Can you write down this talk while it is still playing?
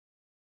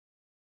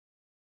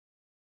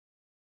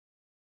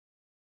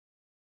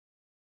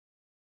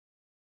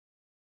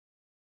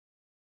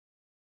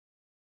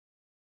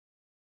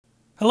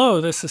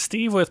Hello, this is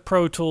Steve with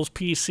Pro Tools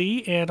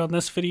PC, and on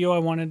this video I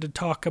wanted to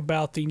talk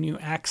about the new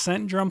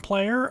Accent drum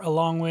player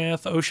along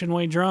with Ocean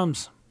Way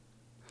drums.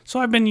 So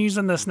I've been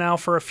using this now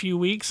for a few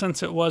weeks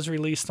since it was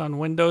released on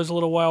Windows a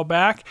little while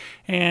back,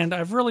 and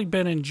I've really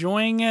been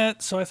enjoying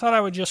it, so I thought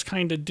I would just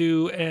kind of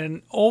do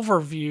an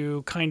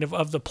overview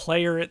of the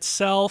player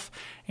itself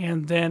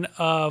and then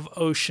of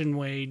Ocean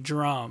Way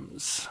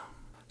drums.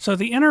 So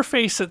the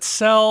interface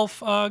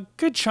itself, a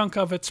good chunk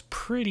of it's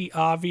pretty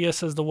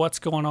obvious as to what's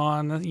going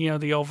on,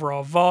 the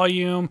overall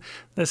volume.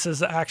 This is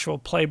the actual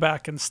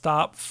playback and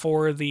stop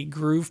for the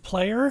groove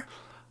player.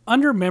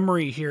 Under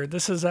memory here,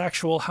 this is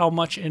actual how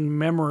much in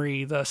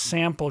memory the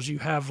samples you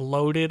have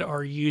loaded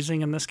are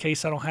using. In this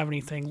case, I don't have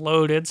anything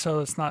loaded, so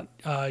it's not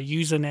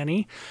using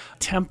any.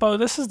 Tempo,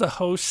 this is the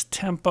host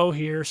tempo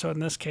here. So in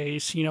this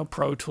case,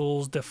 Pro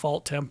Tools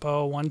default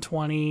tempo,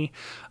 120,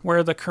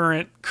 where the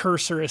current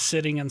cursor is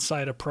sitting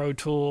inside of Pro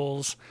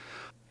Tools.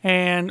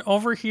 And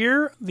over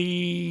here,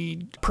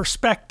 the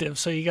perspective.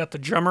 So you got the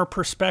drummer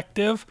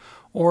perspective,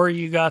 or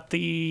you got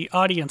the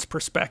audience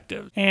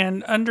perspective.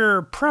 And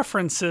under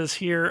preferences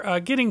here,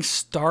 getting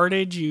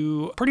started,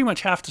 you pretty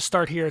much have to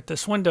start here at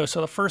this window. So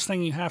the first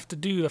thing you have to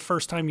do the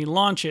first time you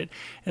launch it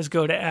is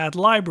go to Add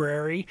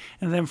Library,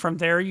 and then from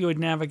there you would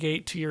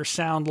navigate to your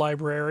sound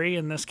library,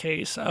 in this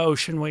case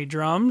Ocean Way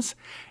drums,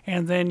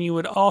 and then you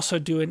would also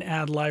do an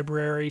Add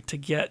Library to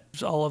get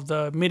all of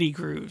the MIDI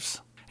grooves.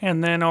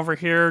 And then over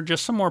here,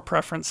 just some more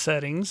preference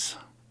settings.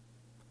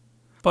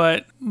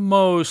 But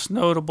most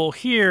notable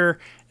here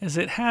is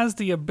it has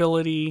the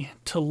ability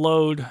to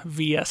load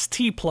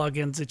VST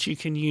plugins that you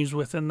can use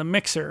within the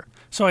mixer.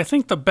 So I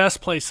think the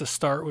best place to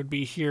start would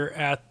be here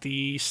at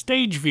the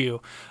stage view.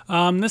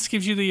 This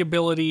gives you the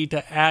ability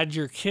to add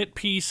your kit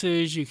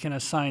pieces. You can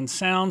assign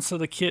sounds to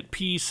the kit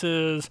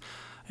pieces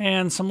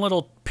and some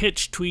little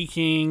pitch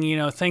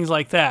tweaking, things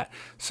like that.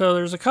 So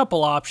there's a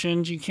couple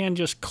options. You can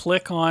just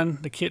click on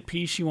the kit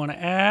piece you want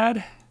to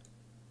add,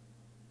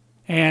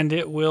 and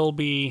it will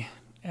be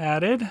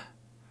added.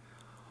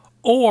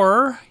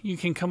 Or you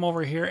can come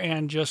over here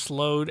and just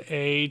load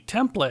a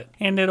template,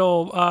 and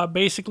it'll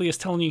basically is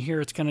telling you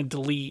here it's going to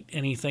delete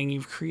anything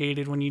you've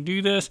created when you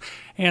do this.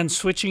 And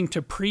switching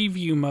to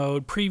preview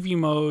mode, preview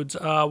mode's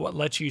what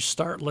lets you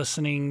start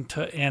listening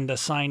to and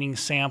assigning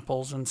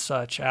samples and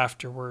such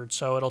afterwards,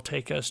 so it'll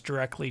take us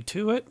directly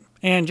to it.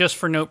 And just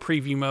for note,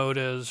 preview mode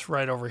is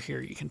right over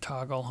here. You can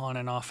toggle on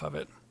and off of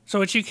it. So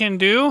what you can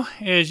do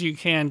is you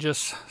can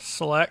just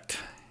select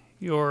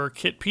your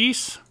kit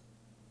piece.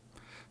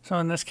 So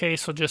in this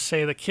case, we'll just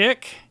say the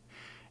kick,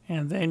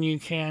 and then you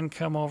can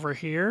come over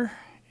here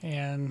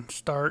and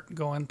start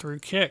going through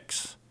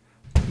kicks.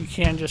 You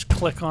can just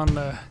click on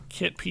the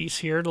kit piece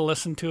here to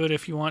listen to it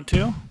if you want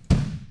to.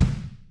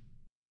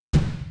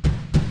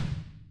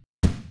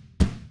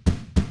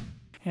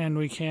 And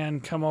we can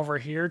come over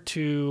here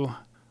to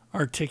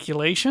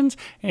articulations,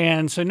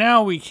 and so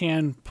now we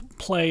can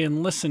play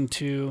and listen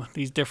to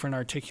these different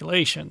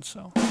articulations.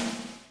 So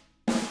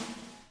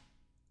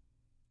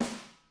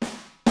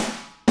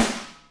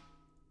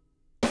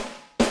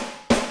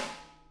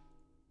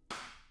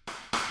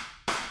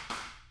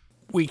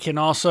we can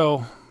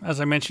also, as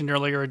I mentioned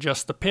earlier,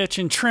 adjust the pitch,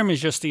 and trim is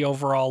just the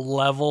overall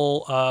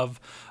level of,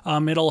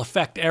 it'll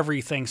affect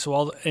everything.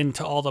 So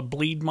into all the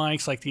bleed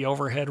mics, like the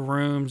overhead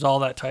rooms, all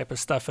that type of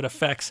stuff, it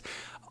affects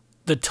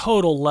the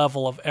total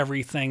level of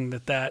everything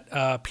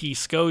that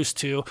piece goes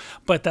to,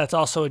 but that's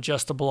also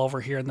adjustable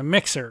over here in the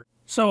mixer.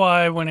 So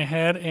I went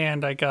ahead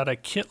and I got a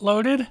kit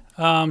loaded,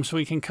 so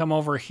we can come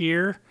over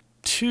here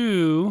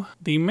to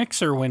the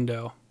mixer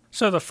window.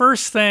 So the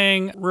first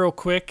thing real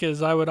quick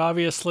is I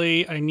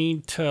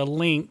need to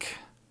link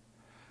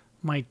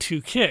my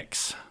two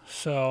kicks.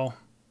 So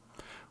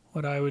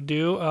what I would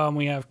do,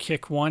 we have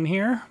kick 1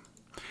 here.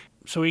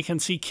 So we can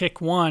see kick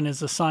 1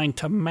 is assigned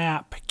to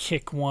map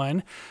kick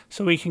 1.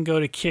 So we can go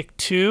to kick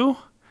 2,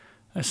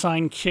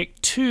 assign kick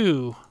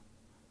 2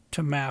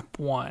 to map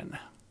 1.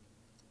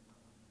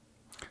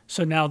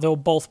 So now they'll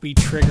both be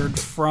triggered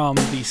from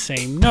the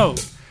same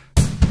note.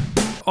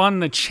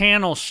 On the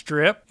channel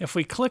strip, if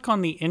we click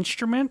on the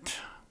instrument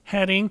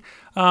heading,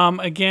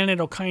 again,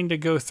 it'll kind of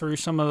go through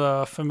some of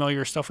the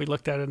familiar stuff we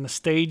looked at in the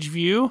stage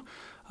view.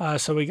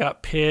 So we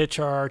got pitch,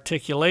 our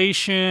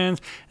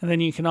articulations, and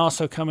then you can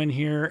also come in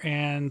here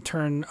and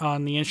turn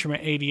on the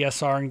instrument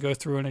ADSR and go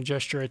through and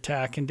adjust your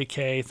attack and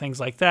decay, things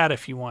like that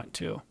if you want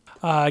to.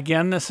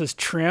 Again, this is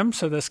trim,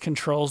 so this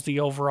controls the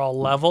overall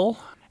level.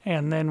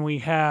 And then we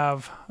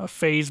have a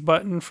phase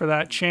button for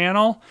that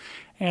channel.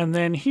 And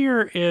then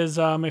here is,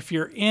 if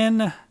you're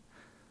in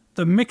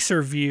the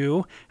mixer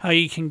view, how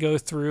you can go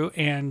through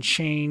and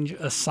change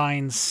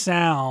assigned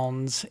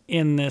sounds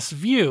in this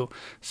view.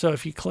 So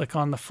if you click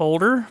on the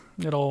folder,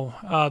 it'll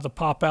the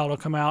pop-out will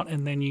come out,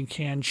 and then you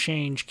can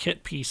change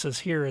kit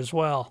pieces here as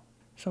well.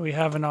 So we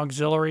have an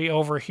auxiliary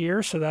over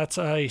here, so that's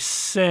a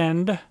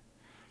send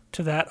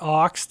to that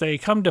aux. They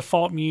come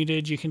default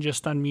muted. You can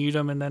just unmute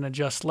them and then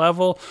adjust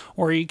level,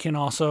 or you can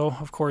also,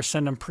 of course,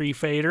 send them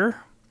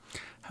pre-fader.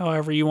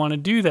 however you want to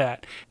do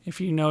that. If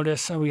you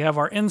notice, we have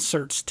our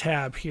inserts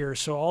tab here.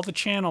 So all the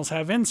channels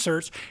have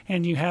inserts,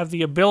 and you have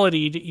the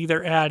ability to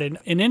either add an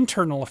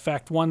internal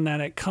effect, one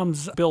that it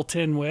comes built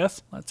in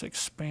with. Let's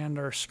expand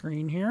our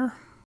screen here.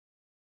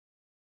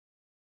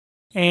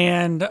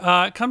 And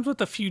it comes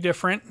with a few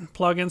different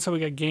plugins. So we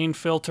got gain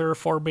filter,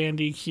 4-band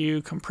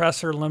EQ,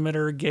 compressor,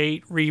 limiter,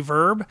 gate,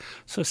 reverb.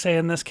 So say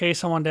in this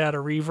case I wanted to add a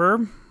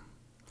reverb.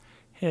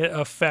 Hit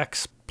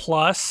effects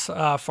plus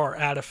for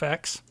add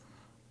effects.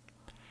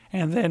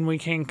 And then we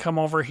can come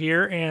over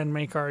here and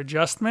make our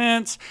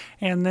adjustments.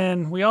 And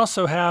then we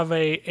also have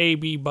a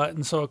A/B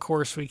button. So of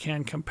course we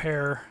can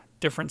compare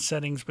different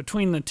settings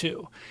between the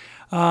two.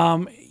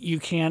 You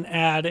can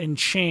add and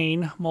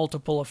chain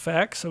multiple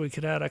effects, so we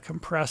could add a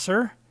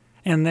compressor,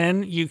 and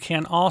then you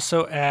can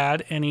also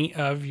add any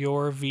of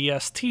your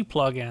VST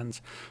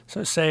plugins.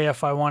 So say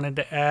if I wanted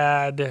to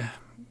add,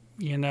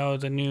 you know,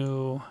 the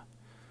new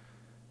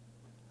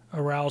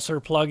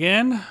Arouser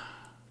plugin,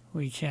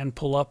 we can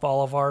pull up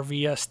all of our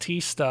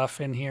VST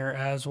stuff in here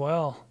as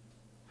well.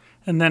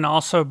 And then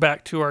also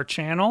back to our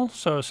channel,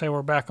 so say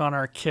we're back on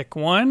our kick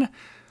 1.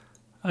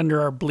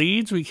 Under our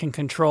bleeds, we can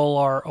control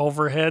our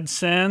overhead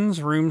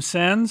sends, room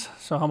sends,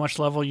 so how much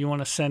level you want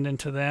to send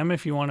into them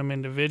if you want them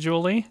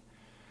individually.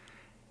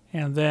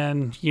 And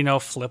then, you know,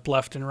 flip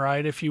left and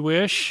right if you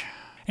wish.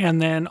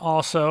 And then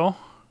also,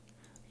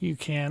 you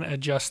can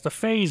adjust the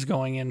phase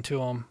going into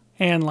them.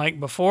 And like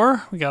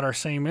before, we got our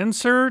same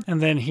insert, and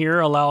then here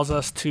allows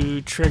us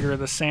to trigger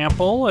the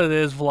sample. It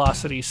is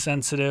velocity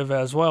sensitive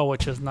as well,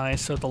 which is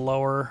nice, so the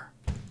lower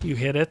you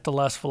hit it, the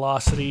less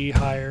velocity,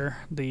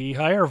 the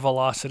higher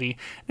velocity.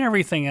 And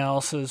everything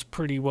else is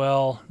pretty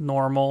well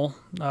normal,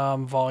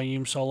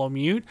 volume, solo,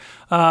 mute.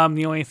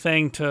 The only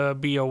thing to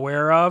be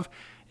aware of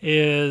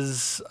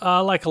is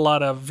like a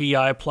lot of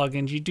VI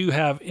plugins, you do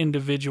have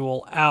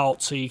individual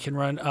outs, so you can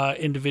run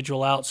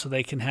individual outs so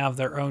they can have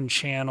their own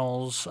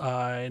channels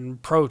in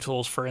Pro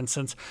Tools, for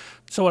instance.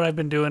 So what I've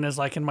been doing is,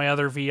 like in my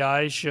other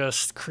VIs,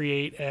 just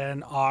create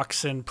an aux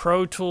in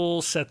Pro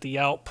Tools, set the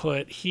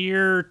output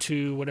here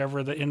to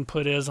whatever the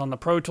input is on the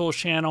Pro Tools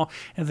channel,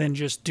 and then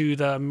just do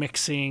the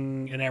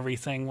mixing and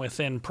everything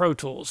within Pro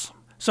Tools.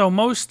 So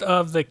most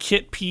of the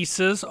kit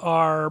pieces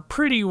are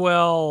pretty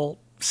well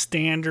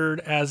standard,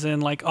 as in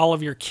like all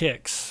of your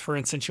kicks. For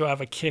instance, you'll have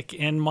a kick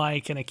in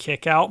mic and a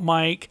kick out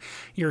mic.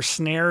 Your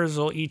snares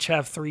will each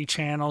have 3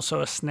 channels,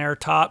 so a snare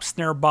top,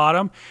 snare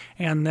bottom,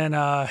 and then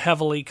a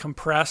heavily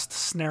compressed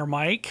snare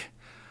mic.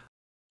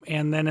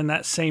 And then in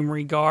that same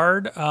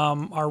regard,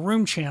 our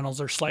room channels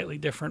are slightly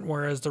different,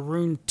 whereas the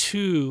room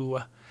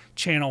 2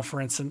 channel,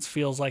 for instance,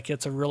 feels like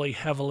it's a really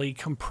heavily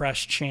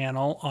compressed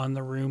channel on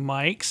the room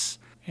mics.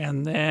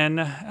 And then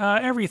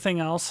everything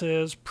else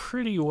is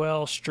pretty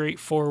well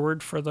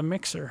straightforward for the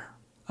mixer.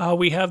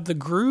 We have the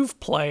groove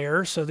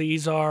player, so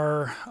these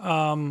are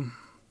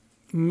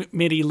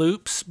MIDI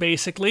loops,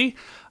 basically.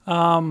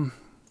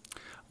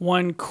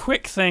 One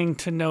quick thing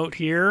to note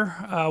here,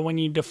 when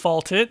you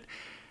default it,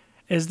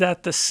 is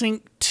that the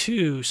sync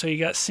to, so you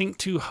got sync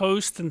to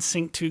host and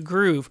sync to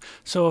groove.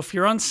 So if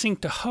you're on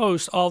sync to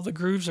host, all the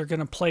grooves are going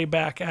to play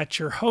back at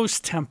your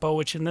host tempo,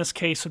 which in this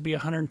case would be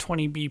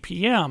 120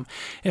 BPM.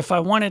 If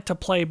I wanted to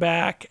play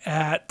back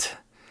at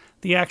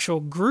the actual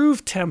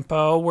groove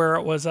tempo where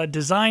it was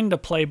designed to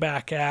play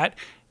back at,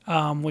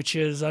 which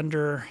is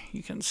under,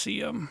 you can see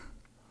them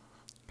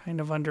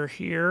kind of under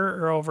here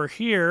or over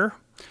here,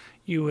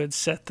 you would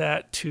set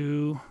that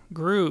to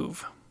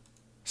groove.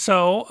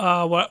 So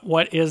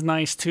what is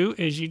nice too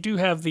is you do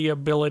have the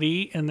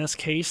ability in this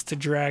case to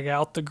drag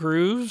out the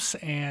grooves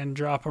and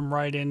drop them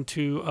right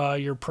into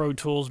your Pro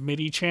Tools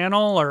MIDI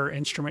channel or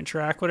instrument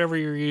track, whatever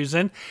you're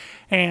using,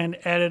 and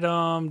edit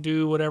them,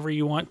 do whatever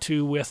you want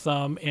to with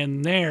them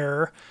in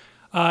there,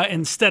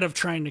 instead of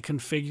trying to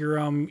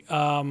configure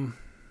them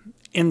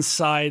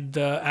inside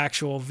the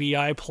actual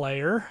VI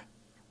player.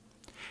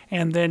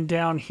 And then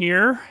down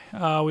here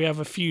we have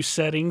a few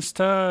settings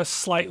to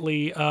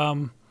slightly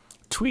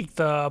tweak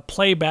the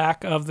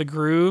playback of the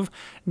groove: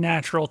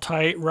 natural,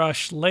 tight,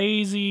 rush,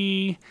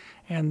 lazy,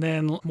 and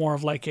then more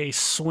of like a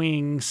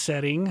swing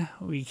setting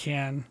we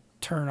can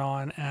turn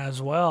on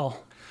as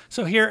well.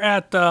 So here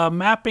at the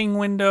mapping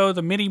window,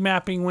 the MIDI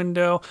mapping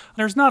window,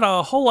 there's not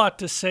a whole lot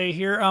to say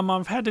here.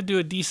 I've had to do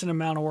a decent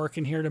amount of work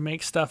in here to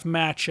make stuff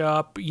match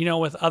up, you know,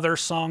 with other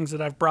songs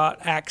that I've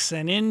brought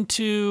accent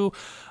into,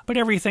 but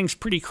everything's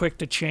pretty quick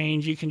to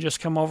change. You can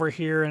just come over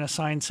here and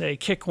assign, say,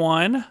 kick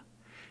 1.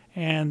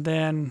 And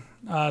then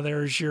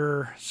there's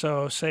your,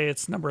 so say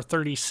it's number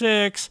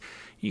 36,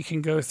 you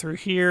can go through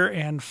here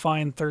and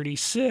find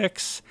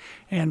 36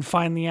 and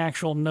find the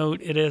actual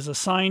note it is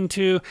assigned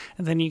to,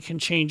 and then you can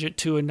change it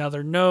to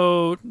another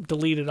note,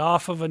 delete it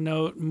off of a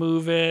note,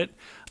 move it.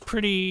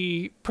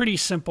 Pretty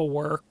simple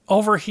work.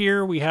 Over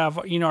here we have,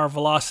 you know, our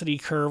velocity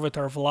curve with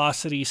our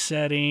velocity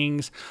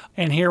settings,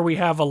 and here we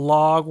have a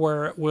log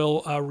where it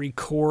will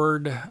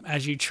record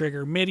as you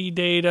trigger MIDI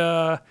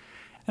data.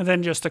 And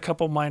then just a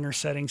couple minor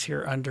settings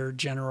here under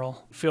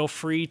General. Feel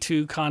free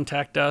to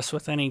contact us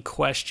with any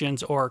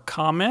questions or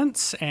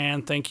comments,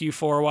 and thank you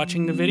for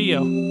watching the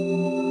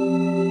video.